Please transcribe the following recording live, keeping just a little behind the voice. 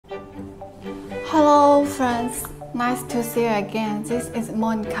Hello friends, nice to see you again. This is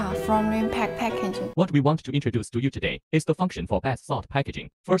Monica from Impact Packaging. What we want to introduce to you today is the function for bath salt packaging.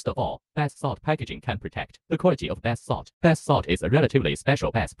 First of all, bath salt packaging can protect the quality of bath salt. Bath salt is a relatively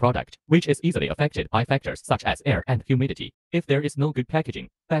special bath product, which is easily affected by factors such as air and humidity. If there is no good packaging,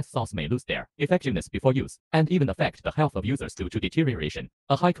 bath salts may lose their effectiveness before use, and even affect the health of users due to deterioration.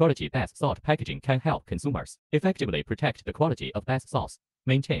 A high-quality bath salt packaging can help consumers effectively protect the quality of bath salts,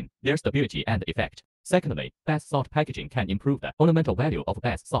 maintain their stability and effect. Secondly, bath salt packaging can improve the ornamental value of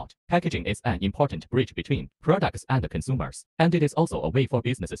bath salt. Packaging is an important bridge between products and consumers, and it is also a way for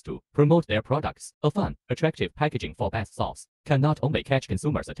businesses to promote their products. A fun, attractive packaging for bath salts can not only catch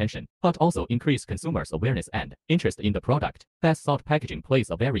consumers' attention, but also increase consumers' awareness and interest in the product. Bath salt packaging plays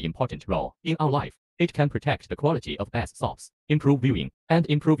a very important role in our life. It can protect the quality of bath salts, improve viewing, and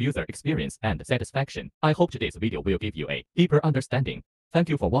improve user experience and satisfaction. I hope today's video will give you a deeper understanding. Thank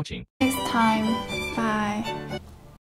you for watching. Next time, bye.